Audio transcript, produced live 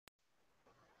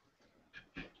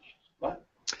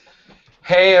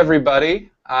Hey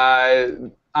everybody,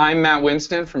 I'm Matt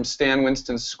Winston from Stan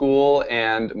Winston School,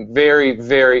 and very,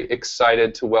 very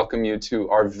excited to welcome you to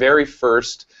our very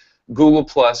first Google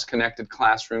Plus Connected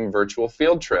Classroom virtual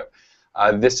field trip.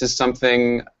 This is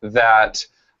something that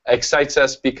excites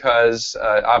us because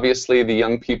obviously the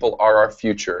young people are our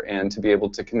future, and to be able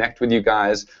to connect with you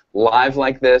guys live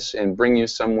like this and bring you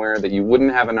somewhere that you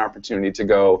wouldn't have an opportunity to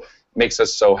go makes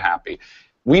us so happy.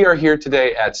 We are here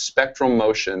today at Spectral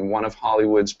Motion, one of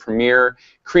Hollywood's premier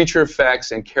creature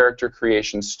effects and character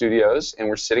creation studios, and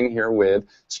we're sitting here with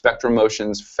Spectral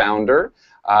Motion's founder,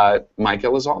 Mike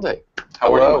Elizalde.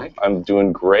 How are you, Mike? I'm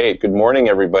doing great. Good morning,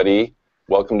 everybody.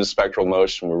 Welcome to Spectral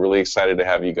Motion. We're really excited to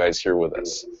have you guys here with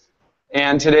us.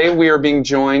 And today we are being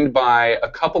joined by a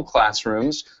couple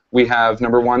classrooms. We have,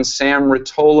 number one, Sam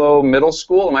Rotolo Middle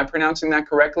School. Am I pronouncing that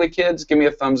correctly, kids? Give me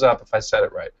a thumbs up if I said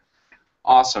it right.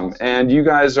 Awesome. And you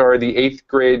guys are the 8th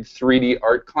grade 3D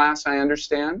art class, I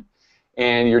understand,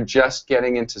 and you're just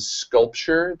getting into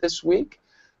sculpture this week.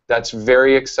 That's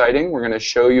very exciting. We're going to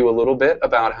show you a little bit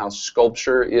about how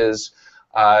sculpture is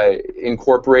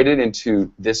incorporated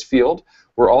into this field.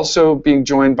 We're also being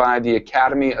joined by the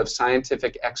Academy of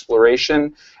Scientific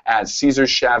Exploration at Cesar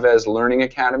Chavez Learning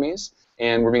Academies,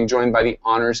 and we're being joined by the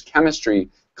Honors Chemistry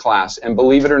class. And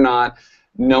believe it or not,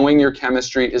 knowing your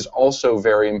chemistry is also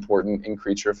very important in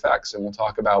creature effects, and we'll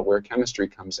talk about where chemistry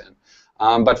comes in.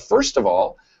 But first of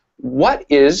all, what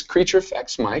is creature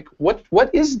effects, Mike? What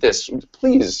is this?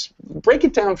 Please break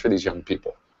it down for these young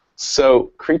people.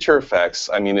 So creature effects,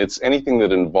 I mean, it's anything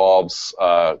that involves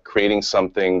creating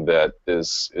something that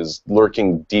is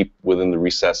lurking deep within the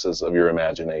recesses of your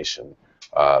imagination.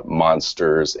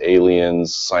 Monsters,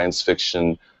 aliens, science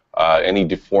fiction, any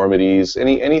deformities,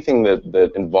 anything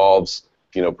that involves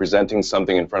presenting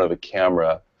something in front of a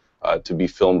camera to be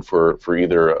filmed for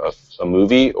either a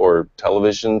movie or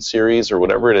television series or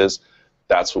whatever it is.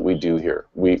 That's what we do here.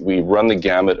 We run the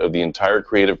gamut of the entire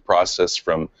creative process,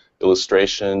 from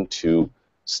illustration to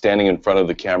standing in front of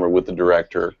the camera with the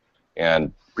director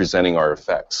and presenting our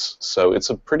effects. So it's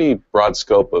a pretty broad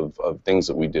scope of things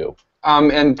that we do.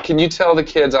 And can you tell the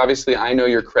kids, obviously I know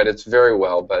your credits very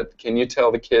well, but can you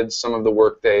tell the kids some of the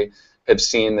work they have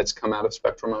seen that's come out of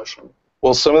Spectral Motion?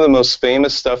 Well, some of the most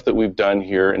famous stuff that we've done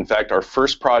here, in fact, our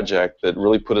first project that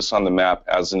really put us on the map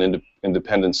as an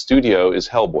independent studio is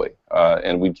Hellboy.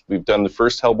 And we've done the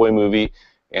first Hellboy movie,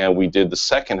 and we did the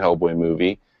second Hellboy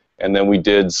movie, and then we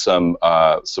did some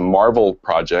Marvel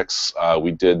projects. We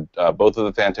did both of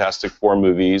the Fantastic Four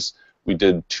movies. We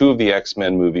did 2 of the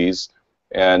X-Men movies,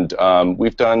 and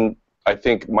we've done, I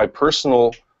think, my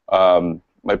personal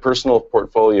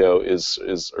portfolio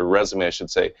is, or resume, I should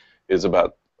say, is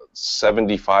about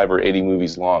 75 or 80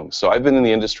 movies long. So I've been in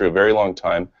the industry a very long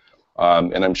time,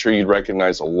 and I'm sure you'd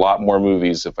recognize a lot more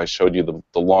movies if I showed you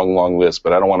the long list,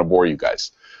 but I don't want to bore you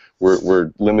guys.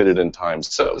 We're limited in time.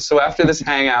 So after this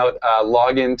hangout,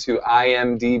 log into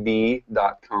imdb.com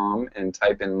and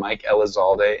type in Mike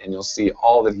Elizalde, and you'll see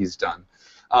all that he's done.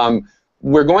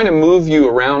 We're going to move you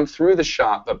around through the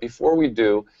shop, but before we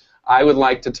do, I would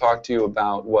like to talk to you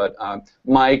about what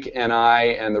Mike and I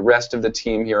and the rest of the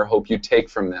team here hope you take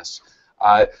from this.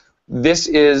 This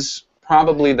is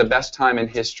probably the best time in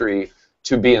history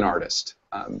to be an artist.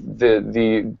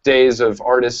 The days of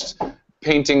artists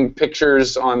painting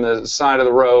pictures on the side of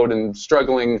the road and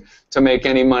struggling to make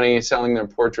any money selling their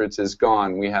portraits is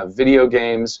gone. We have video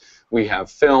games, we have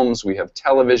films, we have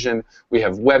television, we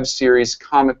have web series,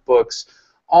 comic books.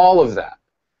 All of that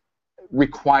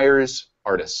requires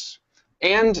artists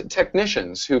and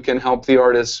technicians who can help the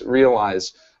artists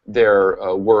realize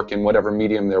their work in whatever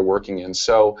medium they're working in.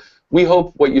 So we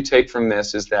hope what you take from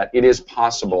this is that it is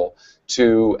possible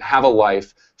to have a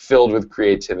life filled with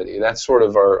creativity. That's sort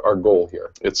of our goal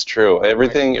here. It's true.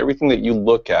 Everything that you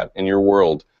look at in your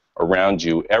world around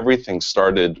you, everything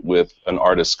started with an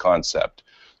artist's concept.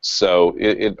 So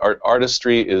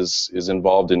artistry is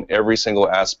involved in every single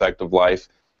aspect of life,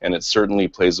 and it certainly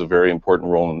plays a very important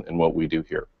role in what we do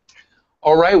here.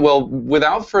 All right, well,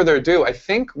 without further ado, I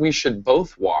think we should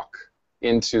both walk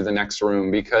into the next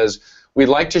room, because we'd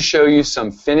like to show you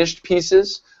some finished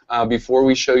pieces before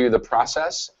we show you the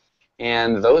process,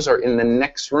 and those are in the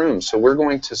next room. So we're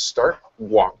going to start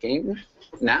walking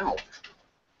now.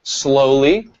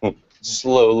 Slowly,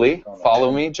 slowly.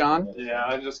 Follow me, John? Yeah,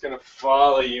 I'm just going to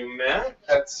follow you, Matt.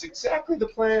 That's exactly the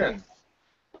plan.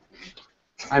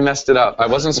 I messed it up. I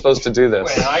wasn't supposed to do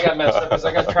this. Wait, I got messed up because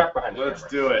I got trapped behind you. Let's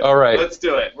do it. All right. Let's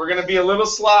do it. We're going to be a little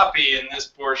sloppy in this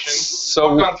portion.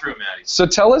 So walk on through, Maddie. So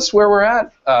tell us where we're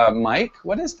at, Mike.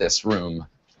 What is this room?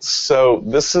 So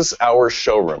this is our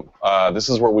showroom. This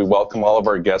is where we welcome all of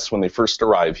our guests when they first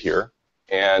arrive here.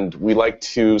 and we like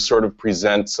to sort of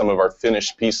present some of our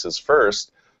finished pieces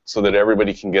first so that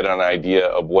everybody can get an idea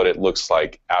of what it looks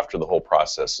like after the whole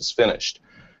process is finished.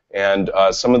 And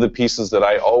some of the pieces that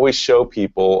I always show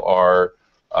people are,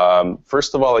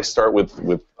 first of all, I start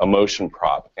with a motion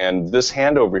prop. And this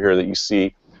hand over here that you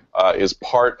see is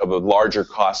part of a larger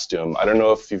costume. I don't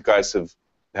know if you guys have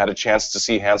had a chance to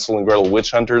see Hansel and Gretel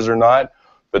Witch Hunters or not,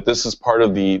 but this is part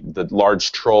of the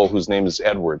large troll whose name is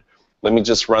Edward. Let me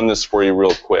just run this for you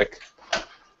real quick.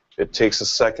 It takes a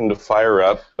second to fire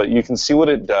up, but you can see what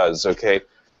it does, okay?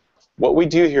 What we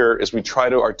do here is we try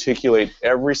to articulate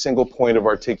every single point of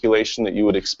articulation that you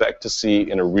would expect to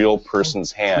see in a real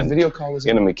person's hand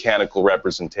in a mechanical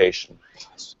representation.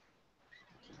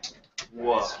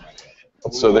 Whoa.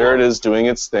 So there it is doing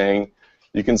its thing.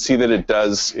 You can see that it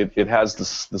does, it has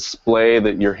this display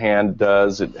that your hand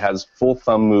does. It has full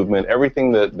thumb movement.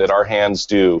 Everything that our hands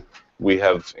do, we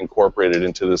have incorporated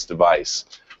into this device.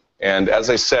 And as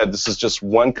I said, this is just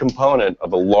one component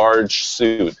of a large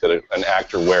suit that an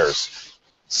actor wears.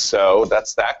 So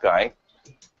that's that guy.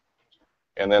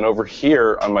 And then over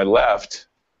here on my left,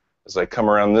 as I come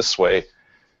around this way,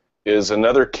 is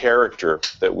another character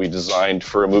that we designed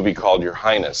for a movie called Your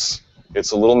Highness.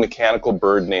 It's a little mechanical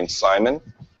bird named Simon.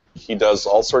 He does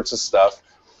all sorts of stuff.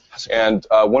 And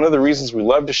one of the reasons we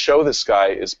love to show this guy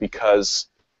is because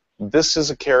this is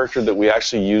a character that we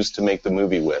actually used to make the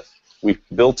movie with. We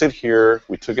built it here,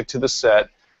 we took it to the set,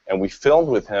 and we filmed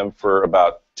with him for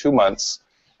about 2 months,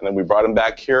 and then we brought him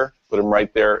back here, put him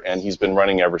right there, and he's been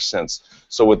running ever since.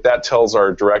 So what that tells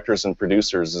our directors and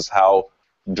producers is how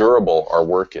durable our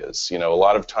work is. You know, a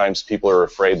lot of times people are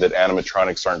afraid that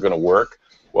animatronics aren't going to work.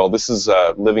 Well, this is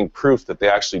living proof that they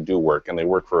actually do work, and they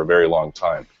work for a very long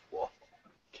time. Can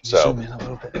you zoom in a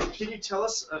little bit? Can you tell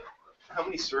us how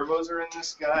many servos are in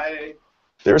this guy?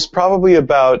 There's probably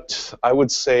about, I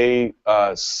would say,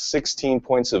 16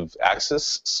 points of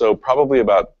axis, so probably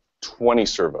about 20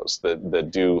 servos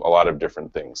that do a lot of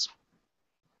different things.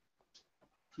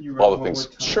 Can you All the things.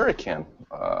 Sure, I can.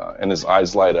 And his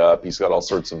eyes light up. He's got all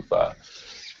sorts of, you can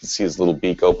see his little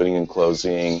beak opening and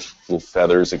closing, little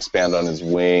feathers expand on his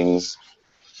wings.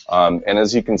 And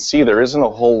as you can see, there isn't a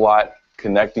whole lot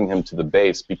connecting him to the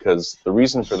base, because the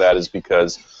reason for that is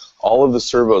because all of the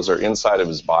servos are inside of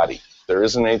his body. There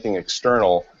isn't anything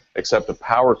external except a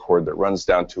power cord that runs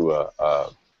down to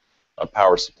a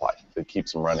power supply that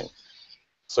keeps him running.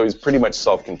 So he's pretty much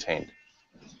self-contained.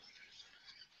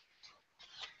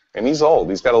 And he's old.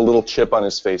 He's got a little chip on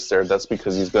his face there. That's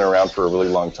because he's been around for a really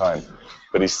long time.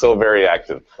 But he's still very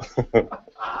active.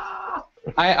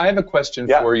 I have a question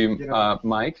for you,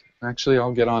 Mike. Actually,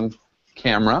 I'll get on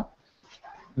camera.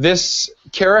 This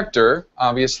character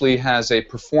obviously has a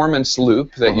performance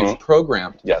loop that you've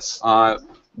programmed. Yes.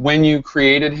 When you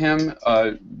created him,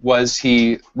 was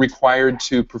he required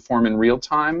to perform in real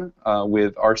time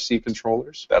with RC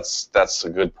controllers? That's a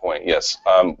good point, yes.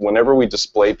 Whenever we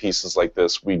display pieces like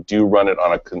this, we do run it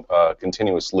on a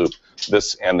continuous loop,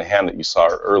 this and the hand that you saw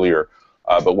earlier.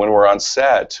 But when we're on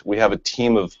set, we have a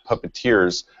team of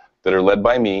puppeteers that are led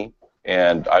by me,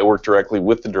 and I work directly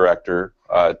with the director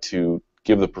to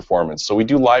give the performance. So we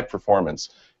do live performance,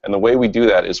 and the way we do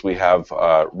that is we have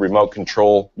remote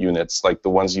control units like the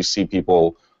ones you see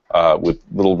people with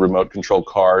little remote control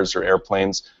cars or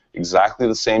airplanes, exactly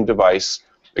the same device,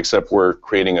 except we're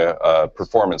creating a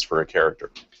performance for a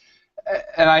character.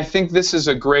 And I think this is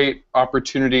a great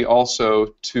opportunity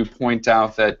also to point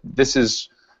out that this is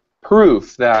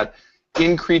proof that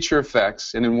in creature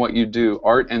effects and in what you do,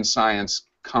 art and science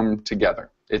come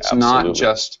together. It's not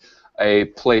just a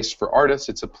place for artists,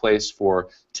 it's a place for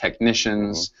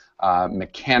technicians,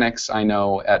 mechanics. I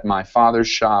know at my father's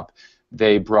shop,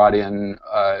 they brought in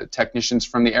technicians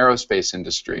from the aerospace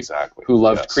industry who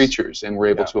loved creatures and were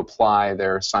able to apply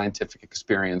their scientific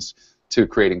experience to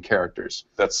creating characters.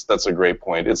 That's a great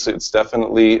point. It's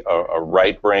definitely a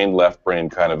right brain, left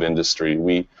brain kind of industry.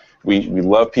 We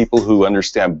love people who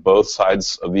understand both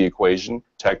sides of the equation,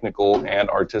 technical and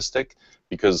artistic,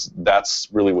 because that's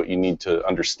really what you need to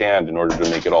understand in order to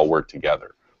make it all work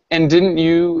together. And didn't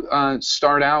you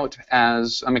start out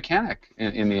as a mechanic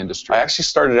in the industry? I actually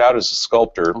started out as a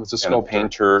sculptor, and a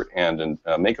painter and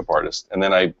a makeup artist, and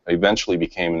then I eventually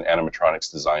became an animatronics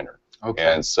designer. Okay.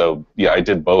 And so, yeah, I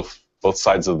did both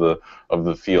sides of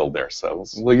the field there. So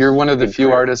well, you're one of the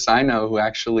few artists I know who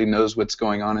actually knows what's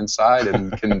going on inside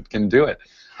and can do it.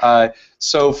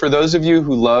 So for those of you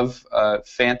who love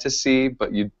fantasy,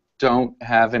 but you don't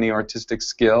have any artistic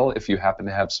skill, if you happen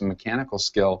to have some mechanical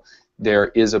skill, there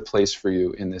is a place for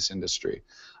you in this industry.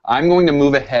 I'm going to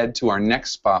move ahead to our next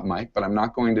spot, Mike, but I'm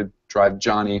not going to drive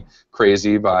Johnny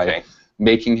crazy by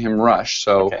making him rush.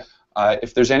 So Okay.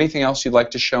 if there's anything else you'd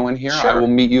like to show in here, Sure. I will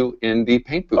meet you in the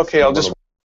paint booth. Okay, I'll just...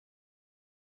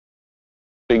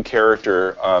 Big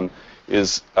character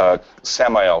is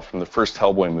Samael from the first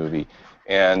Hellboy movie.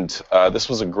 And this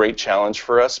was a great challenge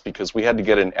for us because we had to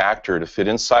get an actor to fit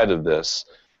inside of this,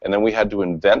 and then we had to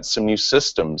invent some new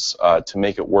systems to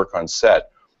make it work on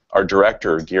set. Our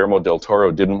director, Guillermo del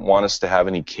Toro, didn't want us to have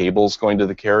any cables going to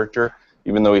the character,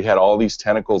 even though he had all these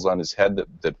tentacles on his head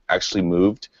that actually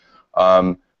moved.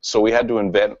 So we had to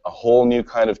invent a whole new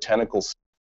kind of tentacle system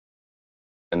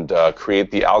and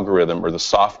create the algorithm or the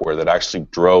software that actually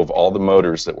drove all the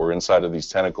motors that were inside of these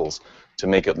tentacles to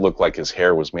make it look like his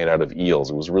hair was made out of eels.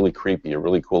 It was really creepy, a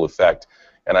really cool effect.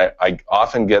 And I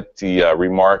often get the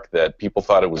remark that people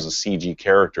thought it was a CG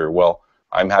character. Well,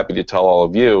 I'm happy to tell all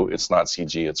of you it's not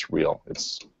CG, it's real.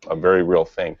 It's a very real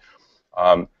thing.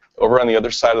 Over on the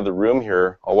other side of the room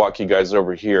here, I'll walk you guys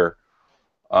over here.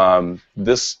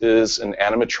 This is an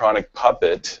animatronic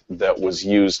puppet that was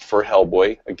used for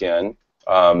Hellboy, again.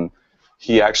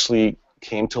 He actually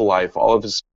came to life. All of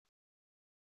his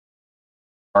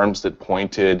arms that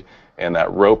pointed and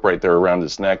that rope right there around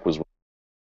his neck was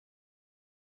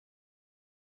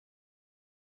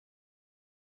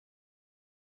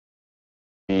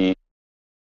the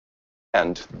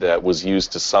hand that was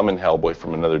used to summon Hellboy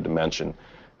from another dimension.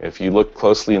 If you look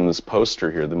closely in this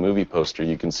poster here, the movie poster,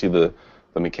 you can see the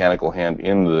mechanical hand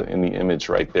in the image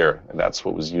right there, and that's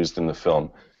what was used in the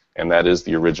film, and that is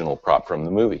the original prop from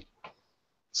the movie.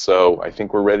 So I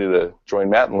think we're ready to join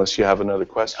Matt, unless you have another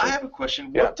question. I have a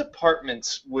question. Yeah. What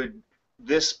departments would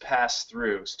this pass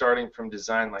through, starting from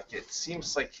design? Like, it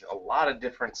seems like a lot of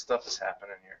different stuff is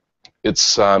happening here.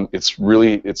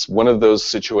 It's one of those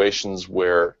situations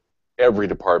where every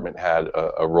department had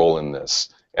a role in this,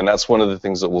 and that's one of the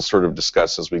things that we'll sort of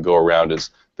discuss as we go around, is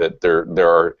that there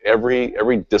are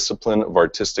every discipline of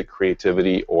artistic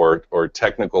creativity or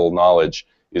technical knowledge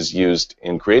is used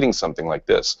in creating something like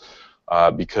this,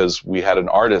 because we had an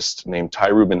artist named Ty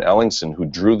Ruben Ellingson who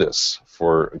drew this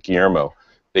for Guillermo.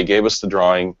 They gave us the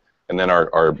drawing, and then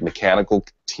our mechanical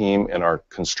team and our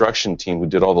construction team, who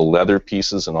did all the leather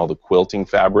pieces and all the quilting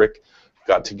fabric,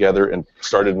 got together and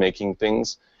started making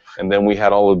things. And then we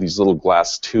had all of these little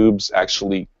glass tubes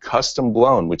actually custom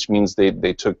blown, which means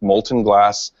they took molten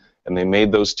glass and they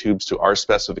made those tubes to our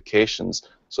specifications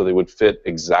so they would fit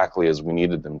exactly as we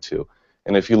needed them to.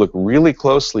 And if you look really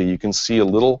closely, you can see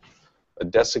a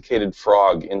desiccated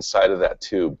frog inside of that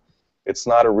tube. It's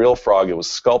not a real frog. It was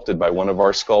sculpted by one of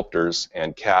our sculptors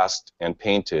and cast and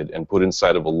painted and put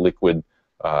inside of a liquid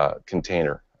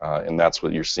container, and that's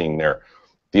what you're seeing there.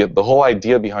 The whole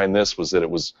idea behind this was that it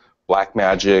was black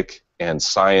magic and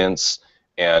science,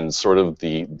 and sort of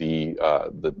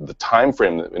the time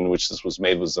frame in which this was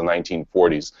made was the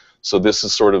 1940s. So this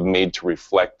is sort of made to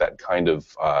reflect that kind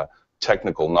of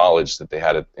technical knowledge that they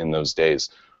had in those days.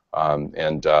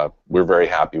 And we're very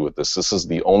happy with this. This is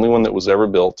the only one that was ever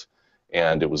built,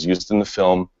 and it was used in the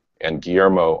film, and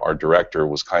Guillermo, our director,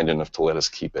 was kind enough to let us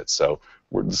keep it. So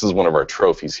this is one of our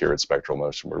trophies here at Spectral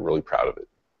Motion. We're really proud of it.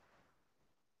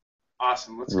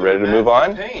 Awesome. Let's We go ready to Matt move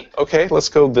on? Paint. Okay, let's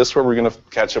go this way. We're going to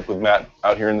catch up with Matt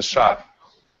out here in the shop.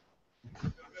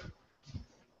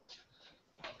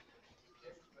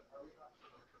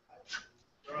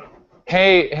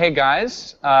 Hey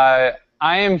guys. I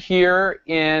am here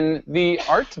in the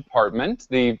art department.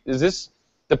 Is this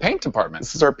the paint department?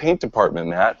 This is our paint department,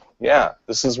 Matt. Yeah,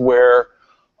 this is where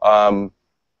all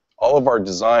of our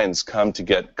designs come to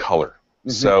get color.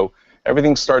 Mm-hmm. So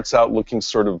everything starts out looking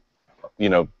sort of,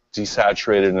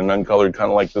 desaturated and uncolored,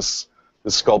 kind of like this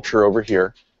sculpture over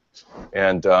here.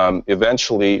 And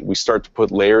eventually we start to put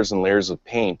layers and layers of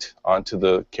paint onto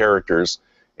the characters.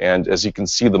 And as you can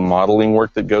see, the modeling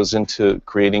work that goes into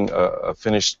creating a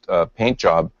finished paint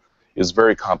job is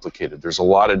very complicated. There's a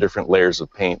lot of different layers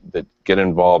of paint that get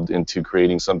involved into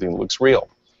creating something that looks real.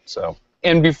 So.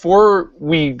 And before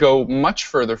we go much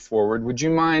further forward, would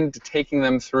you mind taking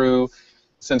them through,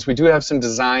 since we do have some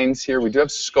designs here, we do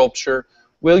have sculpture,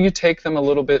 will you take them a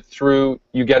little bit through,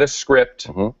 you get a script,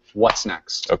 what's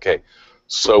next? Okay,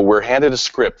 so we're handed a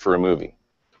script for a movie.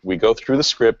 We go through the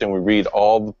script and we read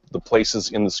all the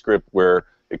places in the script where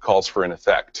it calls for an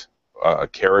effect, a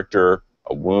character,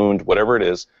 a wound, whatever it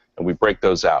is, and we break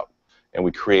those out. And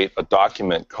we create a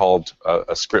document called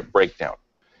a script breakdown.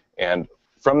 And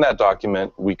from that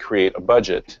document, we create a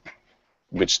budget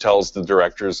which tells the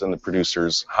directors and the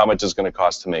producers how much it's going to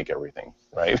cost to make everything,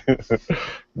 right?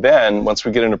 Then, once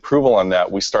we get an approval on that,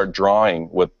 we start drawing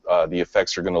what the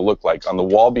effects are going to look like. On the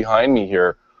wall behind me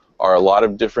here are a lot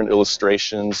of different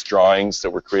illustrations, drawings that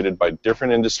were created by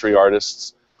different industry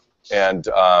artists, And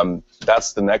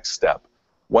that's the next step.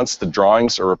 Once the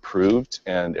drawings are approved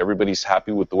and everybody's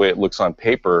happy with the way it looks on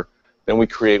paper, then we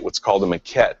create what's called a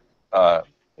maquette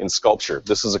in sculpture.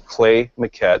 This is a clay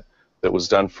maquette that was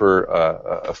done for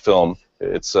a film.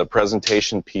 It's a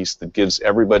presentation piece that gives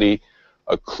everybody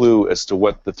a clue as to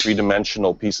what the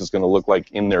three-dimensional piece is going to look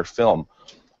like in their film.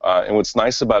 And what's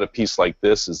nice about a piece like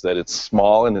this is that it's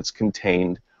small and it's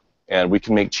contained, and we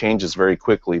can make changes very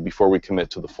quickly before we commit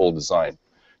to the full design.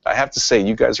 I have to say,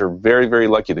 you guys are very, very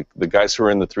lucky, the guys who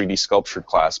are in the 3D sculpture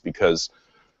class, because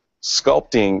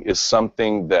sculpting is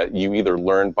something that you either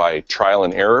learn by trial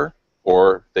and error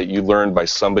or that you learn by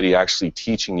somebody actually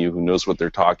teaching you who knows what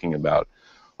they're talking about.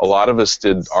 A lot of us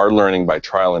did our learning by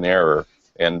trial and error,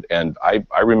 and I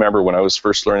remember when I was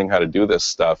first learning how to do this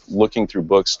stuff, looking through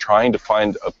books, trying to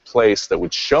find a place that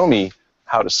would show me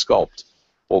how to sculpt.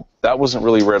 Well, that wasn't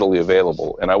really readily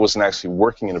available, and I wasn't actually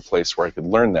working in a place where I could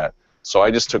learn that. So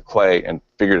I just took clay and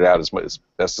figured it out as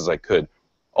best as I could.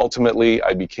 Ultimately,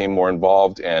 I became more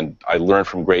involved, and I learned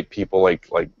from great people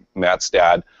like Matt's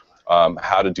dad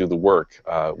how to do the work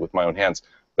with my own hands.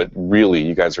 But really,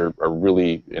 you guys are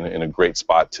really in a great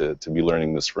spot to be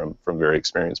learning this from very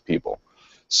experienced people.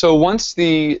 So once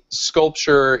the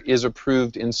sculpture is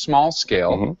approved in small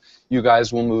scale, you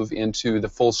guys will move into the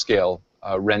full-scale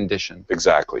rendition.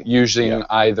 Exactly. Using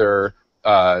either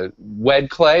wed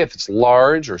clay, if it's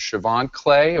large, or Chavant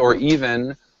clay, or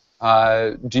even,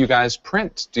 do you guys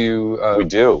print? We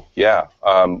do, yeah.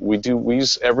 We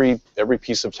use every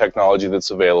piece of technology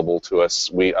that's available to us.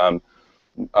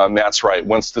 Matt's right.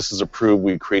 Once this is approved,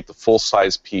 we create the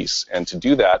full-size piece, and to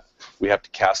do that, we have to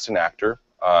cast an actor,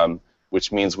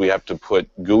 which means we have to put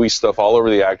gooey stuff all over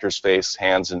the actor's face,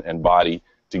 hands, and body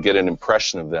to get an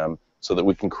impression of them, so that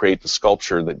we can create the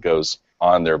sculpture that goes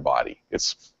on their body.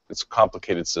 It's a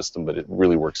complicated system, but it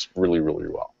really works really, really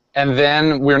well. And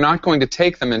then we're not going to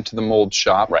take them into the mold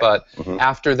shop, right. But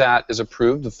after that is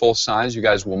approved, the full size, you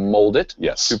guys will mold it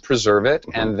to preserve it,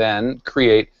 and then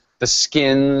create the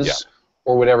skins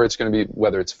or whatever it's going to be,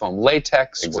 whether it's foam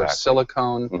latex or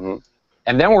silicone.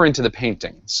 And then we're into the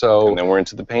painting. And then we're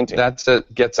into the painting. That gets us back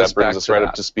to that. That brings us right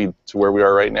up to speed to where we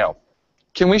are right now.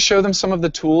 Can we show them some of the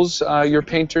tools your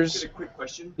painters? Just a quick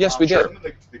question. Yes, we did. Some of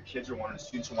the kids are wanting,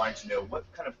 students are wanting to know what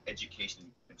kind of education,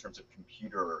 in terms of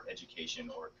computer education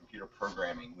or computer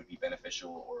programming, would be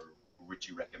beneficial, or would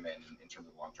you recommend in terms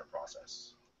of the long-term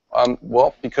process?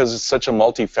 Well, because it's such a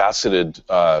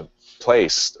multifaceted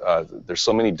place, there's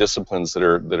so many disciplines that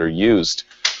are used.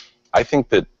 I think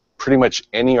that pretty much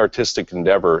any artistic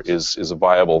endeavor is a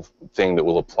viable thing that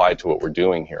will apply to what we're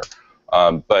doing here.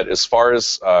 But as far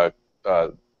as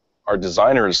our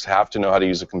designers have to know how to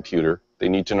use a computer. They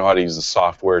need to know how to use the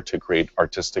software to create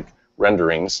artistic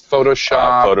renderings.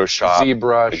 Photoshop,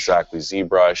 ZBrush. Exactly,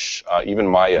 ZBrush, even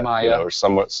Maya. You know, or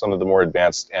some of the more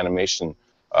advanced animation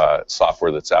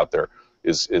software that's out there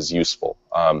is useful.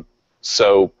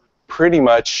 So pretty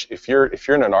much, if you're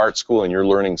in an art school and you're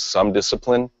learning some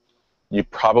discipline, you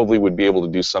probably would be able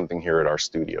to do something here at our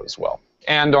studio as well.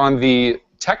 And on the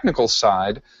technical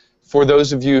side, for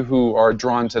those of you who are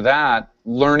drawn to that,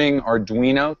 learning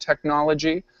Arduino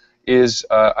technology is,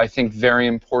 I think, very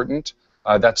important.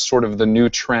 That's sort of the new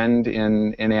trend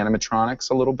in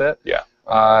animatronics a little bit. Yeah.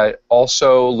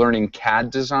 Also, learning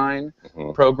CAD design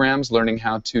programs, learning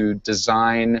how to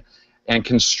design and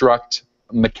construct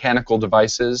mechanical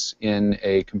devices in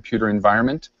a computer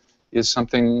environment is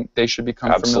something they should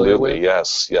become familiar with.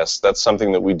 Absolutely, yes. That's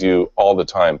something that we do all the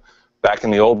time. Back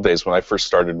in the old days, when I first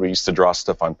started, we used to draw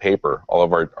stuff on paper, all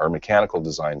of our mechanical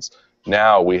designs.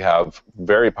 Now we have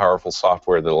very powerful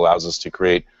software that allows us to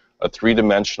create a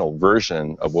three-dimensional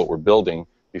version of what we're building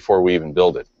before we even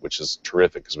build it, which is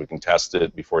terrific because we can test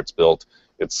it before it's built.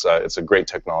 It's a great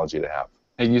technology to have.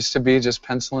 It used to be just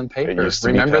pencil and paper. It used to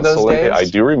remember be pencil those days? I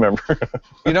do remember.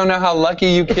 You don't know how lucky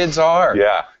you kids are.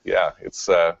 Yeah. It's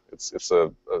a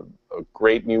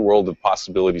great new world of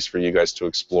possibilities for you guys to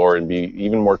explore and be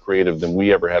even more creative than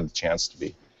we ever had the chance to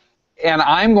be. And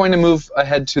I'm going to move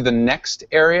ahead to the next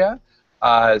area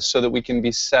so that we can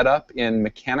be set up in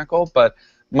mechanical. But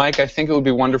Mike, I think it would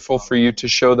be wonderful for you to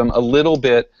show them a little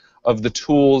bit of the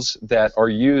tools that are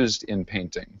used in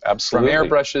painting. Absolutely. From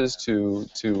airbrushes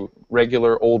to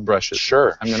regular old brushes.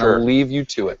 Sure. I'm going to leave you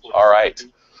to it. All right.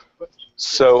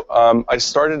 So I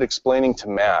started explaining to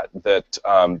Matt that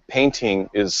painting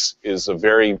is a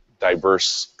very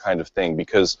diverse kind of thing,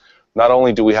 because not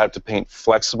only do we have to paint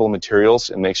flexible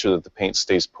materials and make sure that the paint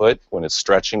stays put when it's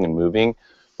stretching and moving,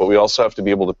 but we also have to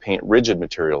be able to paint rigid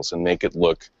materials and make it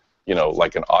look, you know,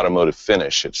 like an automotive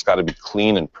finish. It's got to be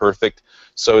clean and perfect.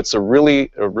 So it's a really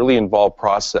involved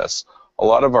process. a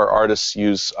lot of our artists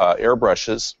use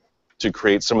airbrushes to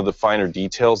create some of the finer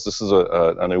details. This is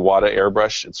an Iwata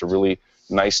airbrush. It's a really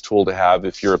nice tool to have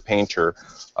if you're a painter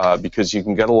because you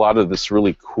can get a lot of this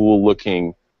really cool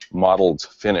looking modeled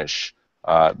finish.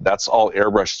 That's all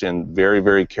airbrushed in very,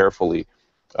 very carefully.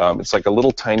 It's like a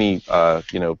little tiny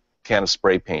can of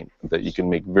spray paint that you can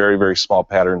make very, very small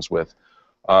patterns with.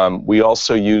 We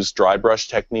also use dry brush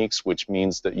techniques, which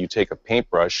means that you take a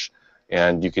paintbrush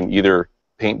and you can either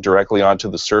paint directly onto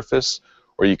the surface,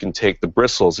 or you can take the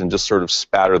bristles and just sort of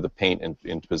spatter the paint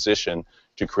in position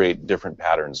to create different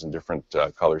patterns and different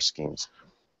color schemes.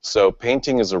 So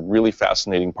painting is a really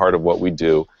fascinating part of what we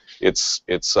do. It's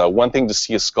one thing to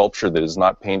see a sculpture that is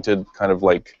not painted, kind of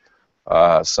like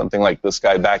something like this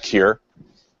guy back here.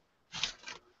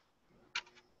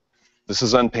 This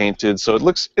is unpainted, so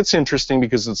it's interesting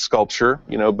because it's sculpture,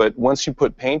 but once you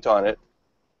put paint on it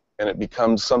and it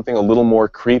becomes something a little more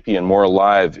creepy and more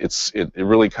alive, it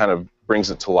really kind of brings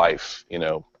it to life.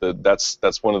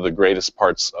 That's one of the greatest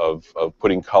parts of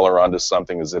putting color onto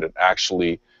something, is that it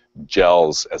actually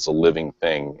gels as a living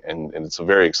thing, and it's a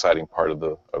very exciting part of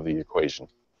the equation.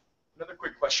 Another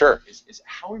quick question Sure. is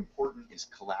how important is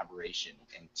collaboration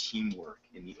and teamwork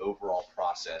in the overall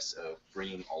process of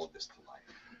bringing all of this to life?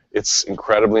 It's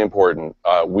incredibly important.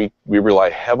 We rely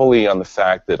heavily on the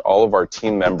fact that all of our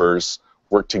team members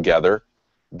work together.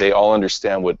 They all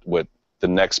understand what the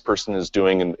next person is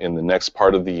doing in the next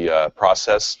part of the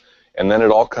process, and then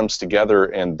it all comes together,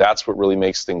 and that's what really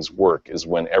makes things work, is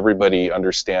when everybody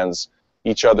understands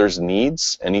each other's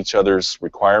needs and each other's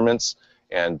requirements,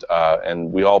 and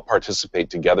we all participate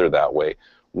together that way.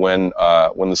 When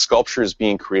the sculpture is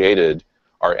being created,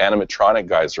 our animatronic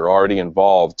guys are already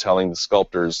involved, telling the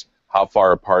sculptors how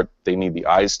far apart they need the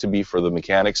eyes to be for the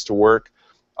mechanics to work,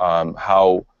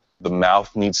 how the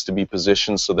mouth needs to be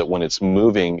positioned so that when it's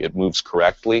moving, it moves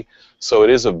correctly. So it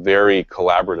is a very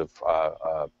collaborative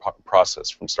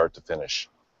process from start to finish.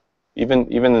 Even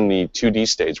in the 2D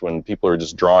stage, when people are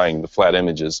just drawing the flat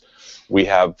images, we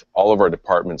have all of our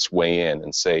departments weigh in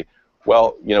and say,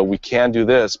 well, we can do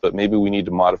this, but maybe we need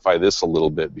to modify this a little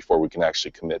bit before we can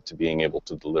actually commit to being able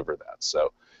to deliver that.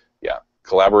 So, yeah,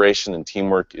 collaboration and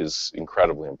teamwork is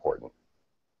incredibly important.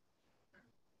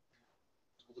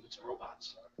 Look at some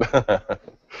robots.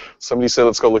 Somebody said,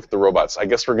 let's go look at the robots. I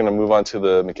guess we're going to move on to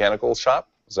the mechanical shop.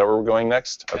 Is that where we're going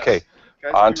next? Yes. Okay.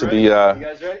 Guys, On you to ready? the... You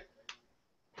guys ready?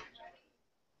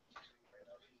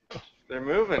 They're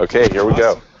moving. Okay, here we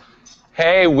go. Awesome.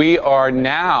 Hey, we are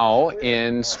now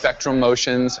in Spectral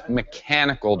Motion's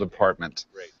mechanical department.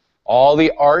 All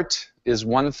the art is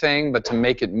one thing, but to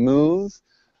make it move,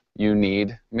 you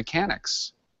need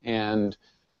mechanics. And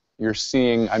you're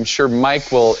seeing, I'm sure Mike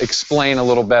will explain a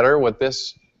little better what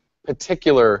this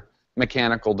particular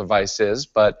mechanical device is,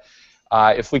 but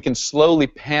if we can slowly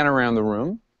pan around the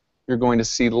room, you're going to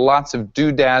see lots of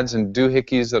doodads and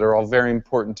doohickeys that are all very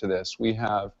important to this. We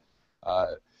have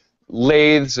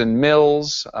lathes and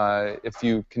mills. If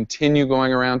you continue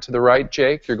going around to the right,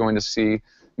 Jake, you're going to see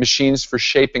machines for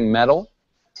shaping metal.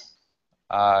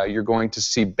 You're going to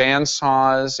see band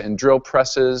saws and drill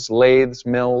presses, lathes,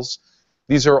 mills.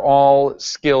 These are all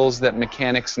skills that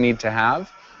mechanics need to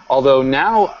have. Although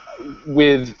now,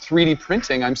 with 3D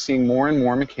printing, I'm seeing more and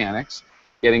more mechanics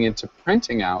getting into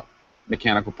printing out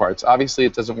mechanical parts. Obviously,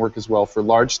 it doesn't work as well for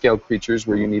large-scale creatures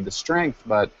where you need the strength,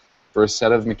 but for a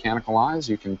set of mechanical eyes,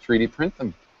 you can 3D print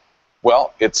them.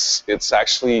 Well, it's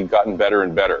actually gotten better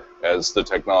and better as the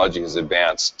technology has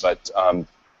advanced. But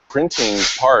printing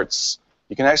parts,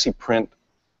 you can actually print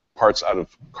parts out of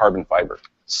carbon fiber.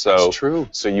 So, That's true.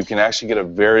 So you can actually get a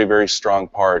very, very strong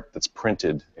part that's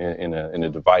printed in a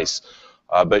device.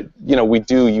 But we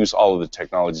do use all of the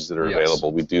technologies that are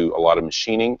available. We do a lot of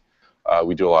machining.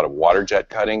 We do a lot of water jet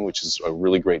cutting, which is a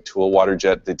really great tool. Water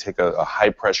jet, they take a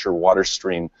high-pressure water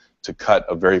stream to cut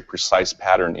a very precise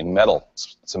pattern in metal.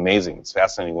 It's amazing. It's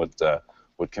fascinating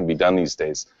what can be done these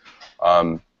days.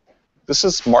 This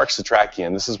is Mark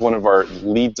Satrakian. This is one of our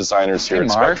lead designers here Hey, at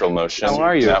Mark. Spectral Motion. How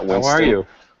are you? Matt How are Winston. you?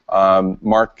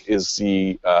 Mark is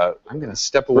the I'm going to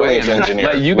step away and engineer.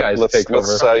 let you guys take over.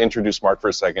 Let's introduce Mark for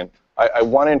a second. I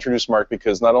want to introduce Mark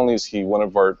because not only is he one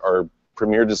of our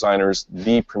premier designers,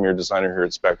 the premier designer here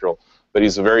at Spectral, but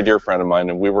he's a very dear friend of mine,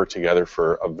 and we worked together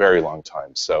for a very long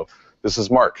time. So this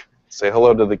is Mark. Say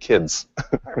hello to the kids.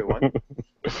 Hi, everyone.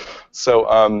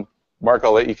 So, Mark,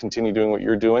 I'll let you continue doing what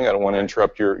you're doing. I don't want to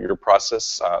interrupt your process,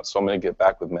 so I'm going to get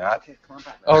back with Matt. Okay, come on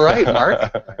back. All right,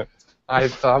 Mark. I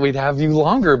thought we'd have you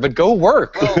longer, but go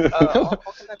work. Well, I'll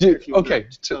come back to you if you want. Okay.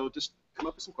 So just come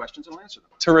up with some questions and I'll answer them.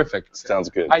 Terrific. Sounds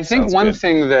good. I think Sounds one good.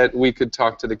 thing that we could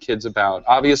talk to the kids about,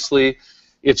 obviously,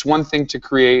 it's one thing to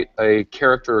create a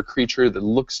character or creature that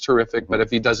looks terrific, but if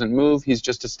he doesn't move, he's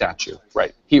just a statue.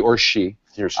 Right. He or she.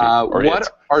 He or she. Or what it.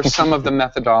 are some of the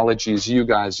methodologies you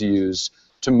guys use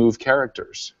to move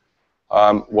characters?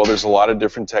 Well, there's a lot of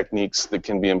different techniques that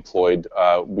can be employed.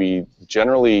 We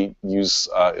generally use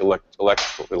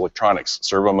electronics,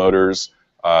 servo motors,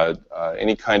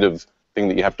 any kind of thing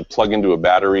that you have to plug into a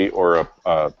battery or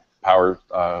a power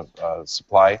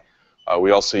supply.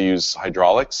 We also use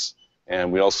hydraulics,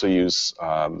 and we also use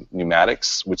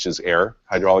pneumatics, which is air.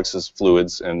 Hydraulics is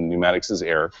fluids, and pneumatics is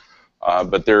air.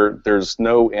 But there's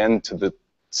no end to the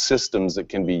systems that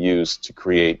can be used to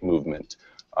create movement.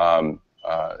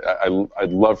 I'd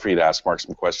love for you to ask Mark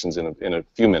some questions in a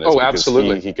few minutes. Oh, because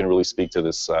absolutely. He can really speak to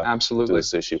this absolutely. to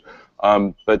this issue.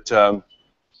 I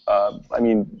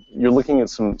mean, you're looking at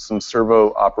some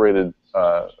servo-operated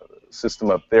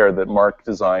system up there that Mark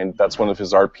designed. That's one of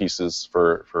his art pieces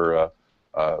for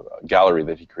a gallery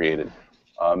that he created,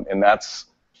 and that's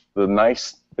the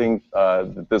nice thing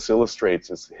that this illustrates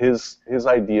is his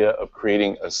idea of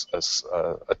creating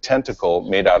a tentacle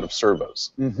made out of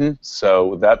servos. Mm-hmm.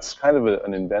 So that's kind of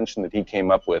an invention that he came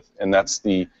up with, and that's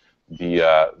the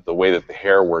way that the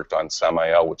hair worked on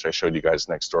Samael, which I showed you guys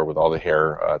next door with all the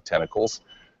hair tentacles.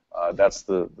 That's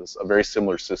a very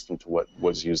similar system to what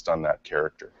was used on that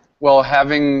character. Well,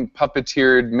 having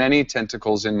puppeteered many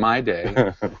tentacles in my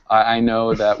day, I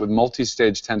know that with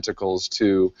multi-stage tentacles,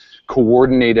 to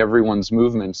coordinate everyone's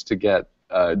movements to get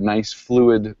nice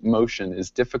fluid motion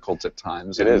is difficult at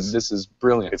times. It is. This is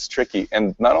brilliant. It's tricky.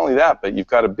 And not only that, but you've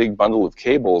got a big bundle of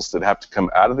cables that have to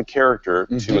come out of the character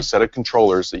to a set of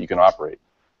controllers that you can operate.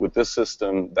 With this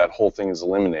system, that whole thing is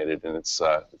eliminated, and it's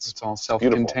all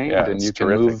self-contained, yeah, and you can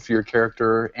terrific. move your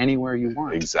character anywhere you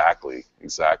want. Exactly.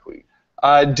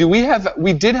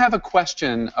 We did have a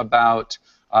question about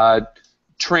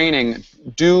training.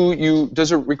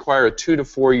 Does it require a 2 to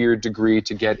 4 year degree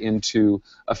to get into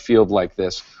a field like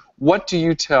this? What do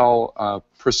you tell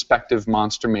prospective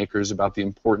monster makers about the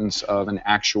importance of an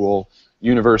actual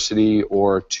university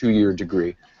or 2-year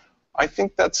degree? I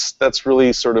think that's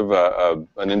really sort of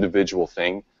an individual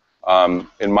thing.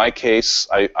 In my case,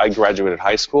 I graduated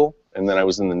high school, and then I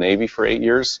was in the Navy for 8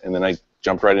 years, and then I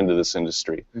jumped right into this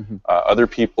industry. Mm-hmm. Other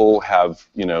people have,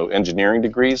 engineering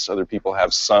degrees. Other people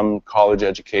have some college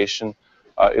education.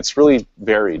 It's really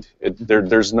varied.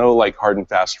 There's no hard and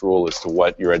fast rule as to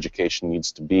what your education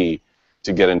needs to be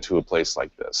to get into a place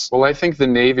like this. Well, I think the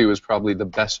Navy was probably the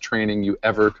best training you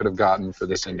ever could have gotten for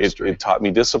this industry. It taught me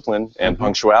discipline and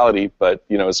punctuality, but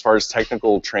as far as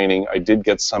technical training, I did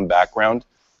get some background,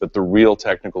 but the real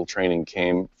technical training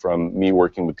came from me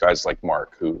working with guys like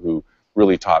Mark, who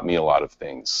really taught me a lot of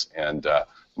things. And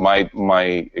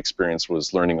my experience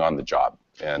was learning on the job,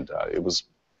 and it was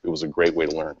a great way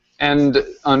to learn. And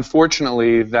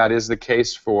unfortunately, that is the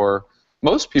case for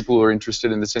most people who are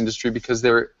interested in this industry, because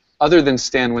other than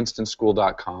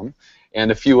StanWinstonSchool.com and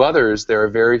a few others, there are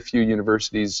very few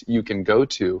universities you can go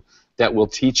to that will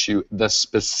teach you the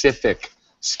specific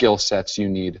skill sets you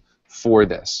need for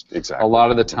this. Exactly. A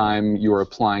lot of the time, you're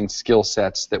applying skill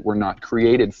sets that were not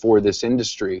created for this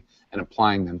industry and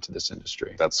applying them to this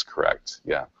industry. That's correct.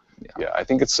 Yeah. I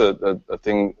think it's a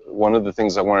thing. One of the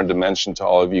things I wanted to mention to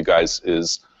all of you guys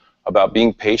is about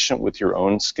being patient with your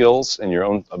own skills and your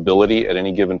own ability at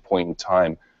any given point in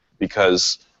time,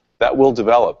 because that will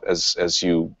develop as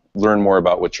you learn more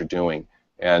about what you're doing.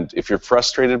 And if you're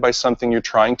frustrated by something you're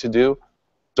trying to do,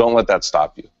 don't let that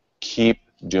stop you. Keep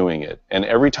doing it. And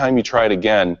every time you try it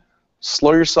again,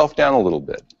 slow yourself down a little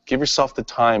bit. Give yourself the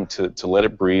time to let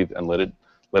it breathe and let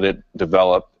it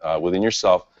develop within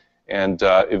yourself. And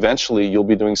eventually you'll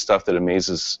be doing stuff that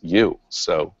amazes you.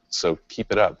 So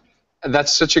keep it up.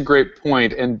 That's such a great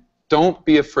point. And don't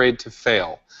be afraid to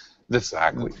fail.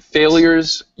 Exactly.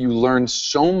 Failures, you learn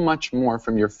so much more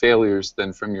from your failures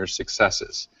than from your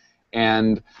successes.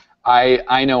 And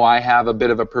I know I have a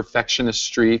bit of a perfectionist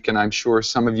streak, and I'm sure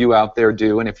some of you out there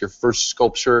do. And if your first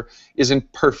sculpture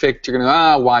isn't perfect, you're going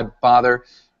to, why bother?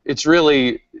 It's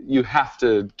really, you have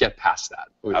to get past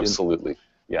that. Absolutely.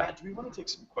 Yeah. Matt, do we want to take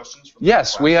some questions from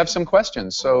Yes, we have some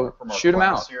questions, so shoot them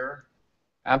out. Here?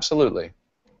 Absolutely.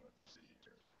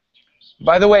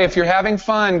 By the way, if you're having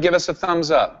fun, give us a thumbs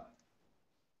up.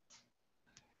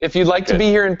 If you'd like to be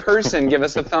here in person, give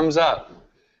us a thumbs up.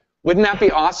 Wouldn't that be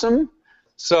awesome?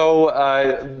 So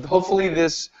hopefully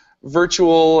this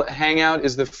virtual hangout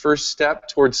is the first step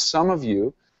towards some of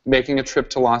you making a trip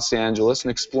to Los Angeles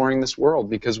and exploring this world,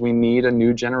 because we need a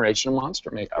new generation of monster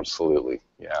makers. Absolutely.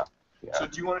 Yeah. Yeah. So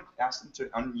do you want to ask them to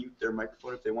unmute their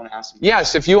microphone if they want to ask them?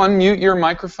 Yes, if you unmute your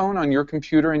microphone on your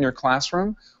computer in your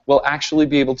classroom, we'll actually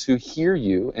be able to hear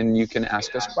you, and you can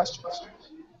ask us questions.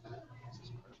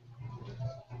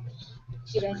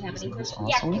 Do you guys have any questions? Awesome.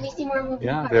 Yeah, can we see more moving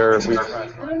Yeah, parts?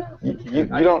 you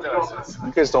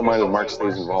guys don't mind if Mark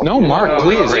stays involved? No, Mark,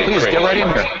 please, Great, please, great. get right in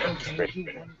here.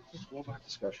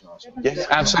 Yes.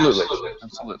 Absolutely,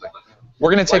 absolutely.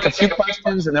 We're going to take a few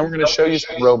questions, and then we're going to show you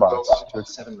some robots. We have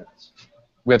 7 minutes.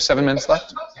 We have 7 minutes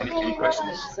left? Any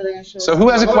questions? So they're gonna show So us- who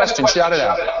has a question? Shout it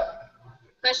out.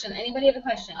 Question. Anybody have a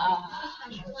question? Oh,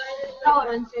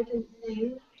 an uncertain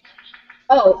thing.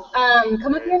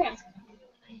 Come up here and ask.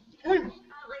 Come on.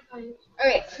 All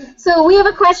right. So we have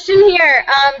a question here.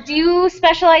 Do you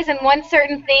specialize in one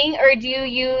certain thing, or do you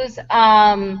use?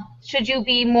 Should you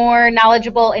be more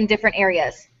knowledgeable in different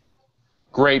areas?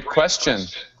 Great question.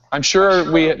 I'm sure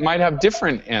we might have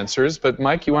different answers, but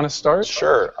Mike, you want to start?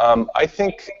 Sure. I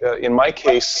think in my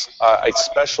case, I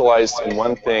specialized in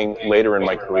one thing later in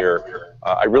my career.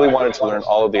 I really wanted to learn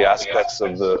all of the aspects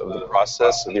of the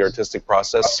process, of the artistic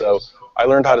process. So I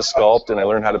learned how to sculpt, and I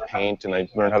learned how to paint, and I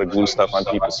learned how to glue stuff on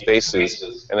people's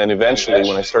faces. And then eventually,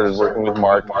 when I started working with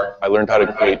Mark, I learned how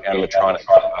to create animatronic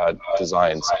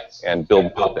designs and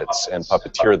build puppets and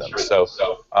puppeteer them. So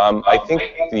I think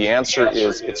the answer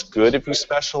is it's good if you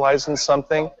specialize in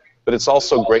something, but it's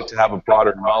also great to have a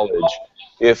broader knowledge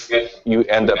if you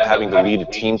end up having to lead a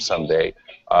team someday.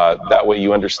 That way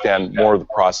you understand more of the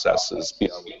processes,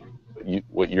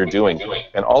 what you're doing.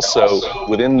 And also,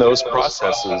 within those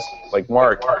processes, like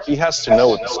Mark, he has to know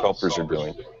what the sculptors are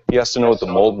doing. He has to know what the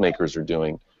mold makers are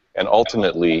doing. And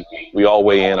ultimately, we all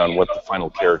weigh in on what the final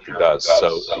character does.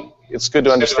 So it's good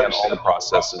to understand all the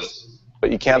processes,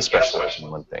 but you can't specialize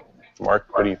in one thing. Mark,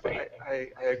 what do you think? I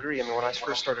agree. I mean, when I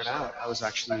first started out, I was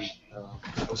actually,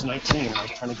 I was 19, and I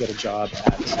was trying to get a job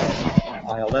at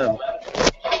ILM.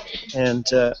 And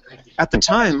at the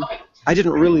time, I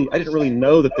didn't really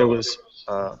know that there was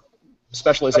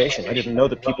specialization. I didn't know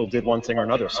that people did one thing or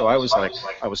another. So I was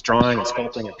drawing and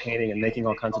sculpting and painting and making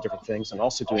all kinds of different things, and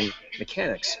also doing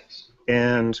mechanics.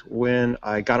 And when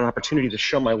I got an opportunity to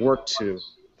show my work to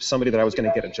somebody that I was going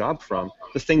to get a job from,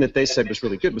 the thing that they said was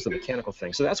really good was the mechanical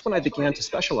thing. So that's when I began to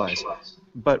specialize.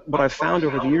 But what I've found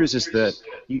over the years is that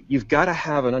you've got to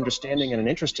have an understanding and an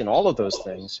interest in all of those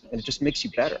things, and it just makes you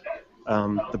better.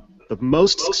 The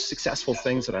most successful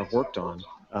things that I've worked on,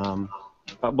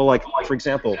 well, like, for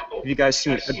example, have you guys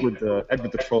seen Edward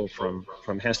the Troll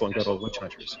from Hansel and Gretel Witch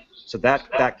Hunters? So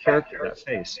that character, that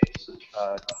face,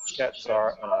 Chet,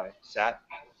 Czar, and I sat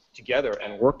together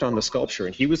and worked on the sculpture,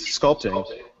 and he was sculpting,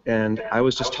 and I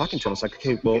was just talking to him. I was like,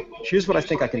 okay, well, here's what I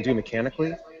think I can do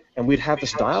mechanically, and we'd have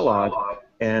this dialogue,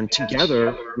 and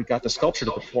together we got the sculpture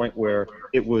to the point where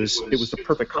it was the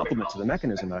perfect complement to the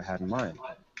mechanism that I had in mind.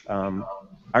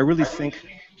 I really think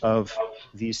of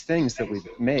these things that we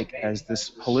make as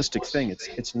this holistic thing.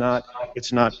 It's not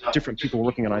different people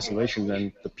working in isolation,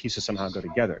 then the pieces somehow go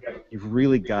together. You've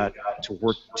really got to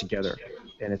work together,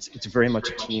 and it's very much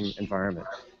a team environment.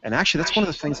 And actually, that's one of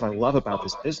the things that I love about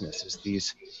this business is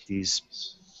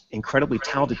these incredibly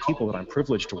talented people that I'm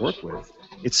privileged to work with.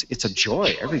 It's a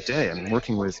joy every day. I'm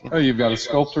working with. Oh, you've got a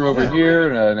sculptor over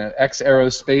here, an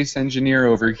ex-aerospace engineer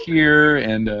over here,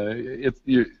 and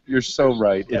you're so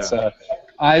right. Yeah. It's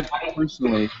I've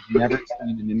personally never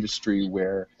seen an industry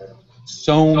where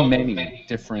so many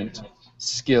different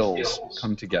skills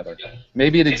come together.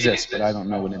 Maybe it exists, but I don't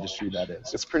know what industry that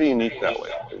is. It's pretty unique that way.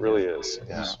 It really is.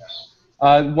 Yeah.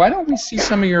 Why don't we see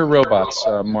some of your robots,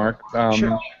 Mark?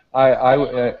 Sure.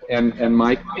 And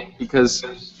Mike,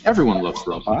 because everyone loves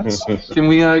robots. Can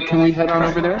we head on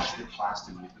over there?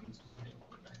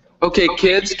 Okay,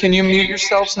 kids, can you mute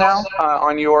yourselves now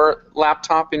on your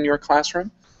laptop in your classroom?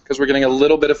 Because we're getting a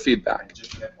little bit of feedback.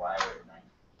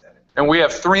 And we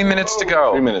have 3 minutes to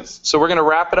go. 3 minutes. So we're going to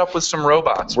wrap it up with some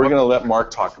robots. We're going to let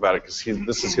Mark talk about it because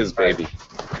this is his baby.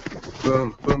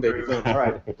 Boom, boom, baby, boom. All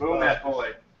right. Boom that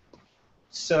boy.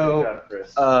 So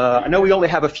I know we only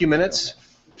have a few minutes.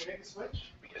 We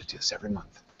got to do this every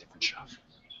month. Different show.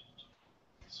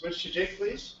 Switch to Jake,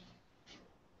 please.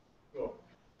 Cool.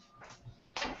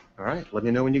 All right. Let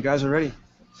me know when you guys are ready.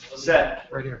 Set.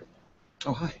 Right here.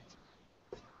 Oh, hi.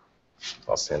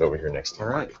 I'll stand over here next to you.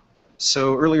 All right.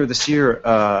 So earlier this year,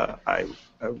 I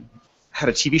had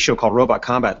a TV show called Robot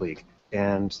Combat League,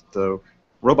 and the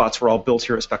robots were all built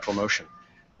here at Spectral Motion.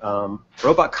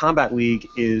 Robot Combat League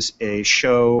is a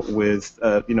show with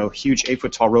huge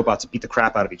 8-foot-tall robots that beat the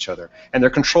crap out of each other, and they're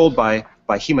controlled by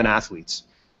human athletes.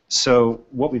 So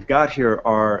what we've got here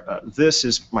are this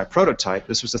is my prototype.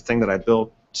 This was the thing that I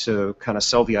built to kind of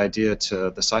sell the idea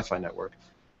to the Sci-Fi Network.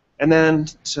 And then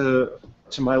to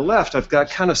my left, I've got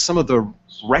kind of some of the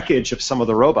wreckage of some of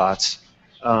the robots.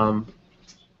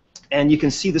 And you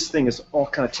can see this thing is all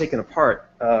kind of taken apart.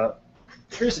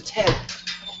 Here's its head.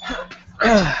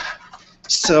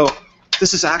 So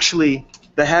this is actually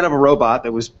the head of a robot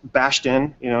that was bashed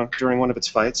in, during one of its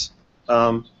fights.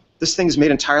 This thing is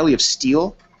made entirely of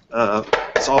steel.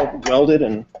 It's all welded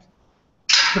and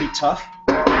pretty tough.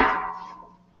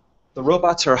 The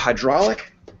robots are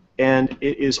hydraulic, and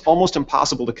it is almost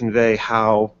impossible to convey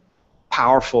how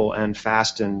powerful and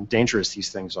fast and dangerous these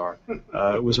things are.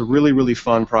 It was a really, really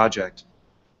fun project.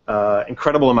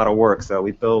 Incredible amount of work, though.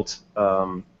 We built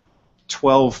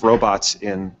 12 robots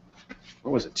in,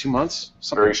 what was it, 2 months?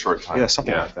 Very short time. Yeah,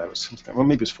 something like that. Well,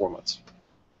 maybe it was 4 months.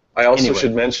 I also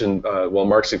should mention, while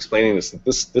Mark's explaining this, that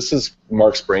this is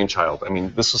Mark's brainchild. I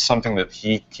mean, this is something that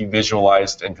he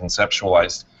visualized and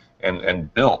conceptualized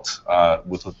and built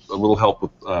with a little help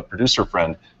with a producer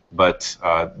friend. But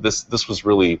this was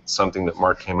really something that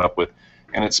Mark came up with,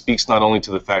 and it speaks not only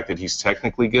to the fact that he's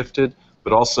technically gifted,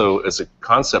 but also as a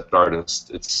concept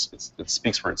artist, it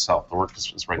speaks for itself. The work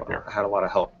is right there. I had a lot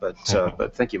of help, but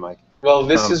thank you, Mike. Well,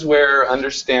 this is where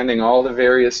understanding all the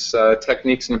various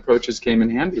techniques and approaches came in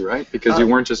handy, right? Because you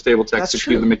weren't just able to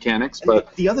execute the mechanics,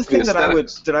 but the other thing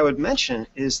that I would mention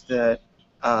is that,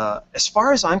 as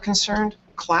far as I'm concerned,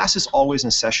 class is always in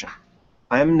session.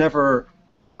 I am never.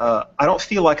 I don't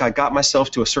feel like I got myself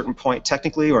to a certain point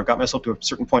technically, or got myself to a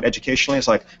certain point educationally. It's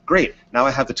like, great, now I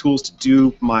have the tools to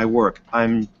do my work.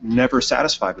 I'm never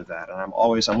satisfied with that, and I'm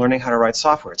learning how to write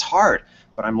software. It's hard,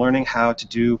 but I'm learning how to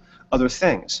do other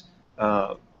things.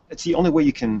 It's the only way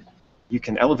you can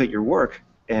elevate your work,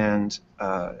 and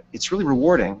it's really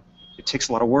rewarding. It takes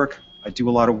a lot of work. I do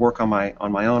a lot of work on my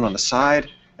own on the side,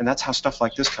 and that's how stuff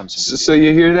like this comes into. So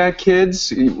you hear that,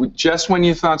 kids? Just when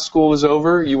you thought school was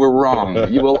over, you were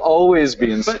wrong. You will always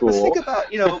be in school. But think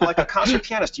about, like a concert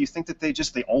pianist. Do you think that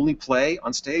they only play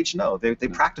on stage? No, they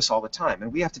practice all the time,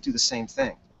 and we have to do the same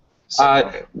thing.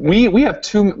 So, we have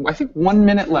 1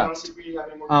 minute left.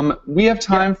 We have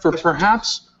time for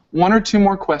perhaps 1 or 2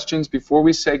 more questions before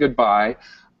we say goodbye.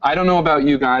 I don't know about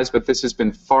you guys, but this has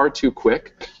been far too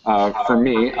quick for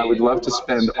me. I would love to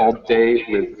spend all day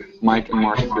with Mike and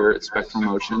Mark here at Spectral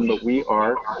Motion, but we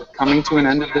are coming to an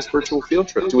end of this virtual field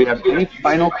trip. Do we have any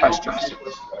final questions?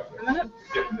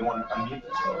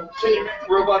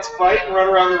 Robots fight and run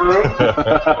around the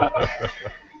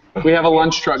room. We have a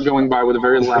lunch truck going by with a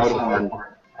very loud horn.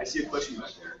 I see a question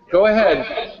back there. Go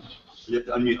ahead. You have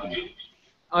to unmute them.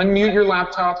 Unmute your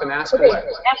laptop and ask away.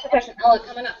 Ask the question. Oh, it's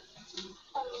coming up.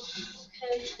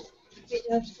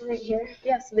 Right here.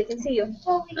 Yeah, so they can see you.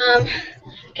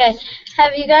 Okay.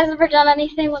 Have you guys ever done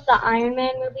anything with the Iron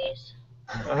Man movies?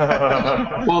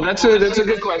 Well, that's a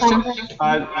good question.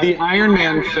 The Iron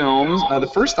Man films, the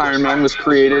first Iron Man was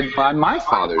created by my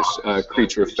father's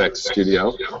creature effects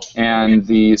studio, and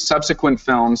the subsequent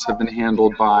films have been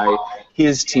handled by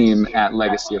his team at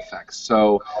Legacy Effects.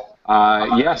 So,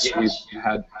 yes, we've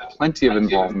had plenty of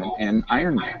involvement in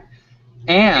Iron Man.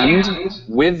 And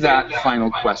with that final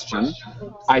question,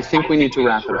 I think we need to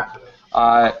wrap it up.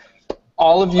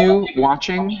 All of you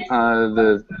watching,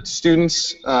 the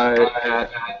students at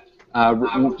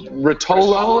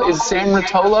Rotolo, is San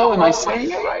Rotolo, am I saying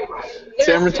it right?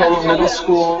 San Rotolo Middle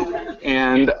School,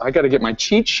 and I got to get my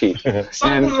cheat sheet,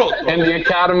 and the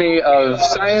Academy of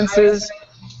Sciences.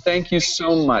 Thank you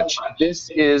so much. This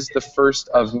is the first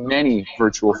of many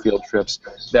virtual field trips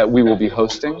that we will be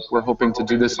hosting. We're hoping to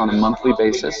do this on a monthly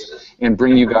basis and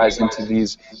bring you guys into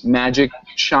these magic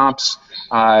shops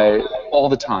all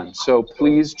the time. So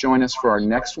please join us for our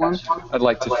next one. I'd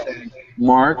like to thank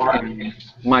Mark and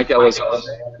Mike Elizalde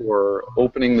for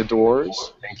opening the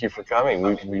doors. Thank you for coming.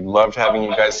 We loved having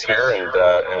you guys here,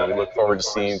 and we look forward to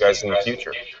seeing you guys in the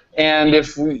future. And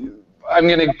I'm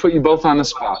going to put you both on the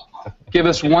spot. Give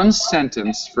us one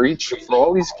sentence for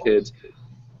all these kids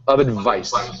of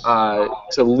advice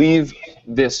to leave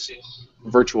this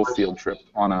virtual field trip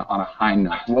on a high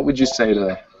note. What would you say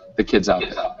to the kids out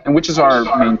there? And which is our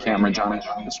main camera, Johnny?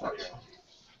 This one.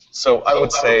 So I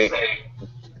would say,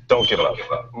 don't give up.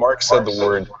 Mark said the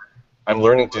word, I'm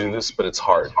learning to do this, but it's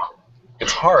hard.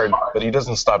 It's hard, but he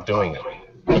doesn't stop doing it.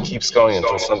 He keeps going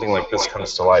until something like this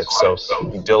comes to life. So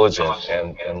be diligent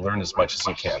and learn as much as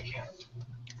you can.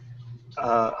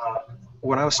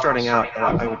 When I was starting out,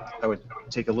 I would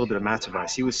take a little bit of Matt's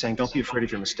advice. He was saying, don't be afraid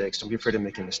of your mistakes. Don't be afraid of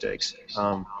making mistakes.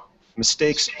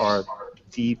 Mistakes are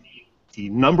the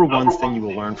number one thing you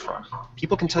will learn from.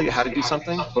 People can tell you how to do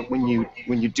something, but when you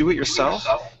do it yourself,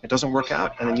 it doesn't work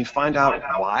out, and then you find out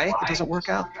why it doesn't work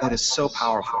out. That is so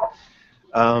powerful.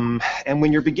 And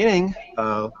when you're beginning,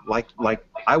 like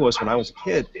I was when I was a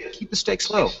kid, keep the stakes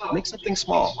low. Make something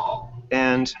small.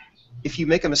 And if you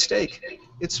make a mistake,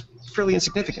 it's fairly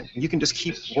insignificant. You can just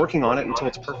keep working on it until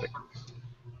it's perfect.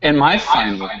 And my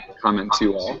final comment to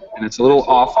you all, and it's a little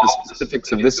off the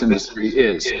specifics of this industry,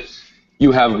 is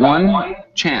you have one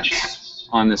chance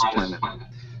on this planet.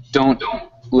 Don't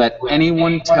let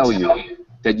anyone tell you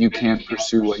that you can't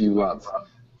pursue what you love.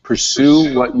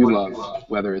 Pursue what you love,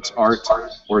 whether it's art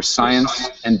or science,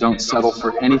 and don't settle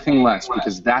for anything less,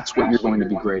 because that's what you're going to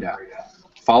be great at.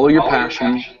 Follow your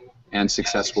passion, and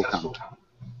success will come.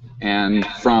 And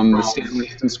from the Stan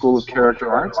Winston School of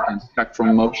Character Arts and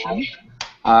Spectral Motion,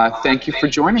 thank you for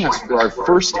joining us for our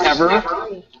first ever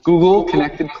Google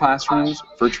Connected Classrooms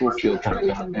virtual field trip.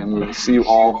 And we will see you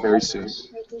all very soon.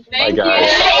 Bye,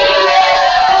 guys.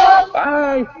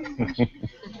 Bye.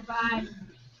 Bye.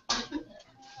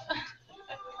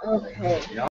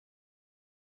 Okay.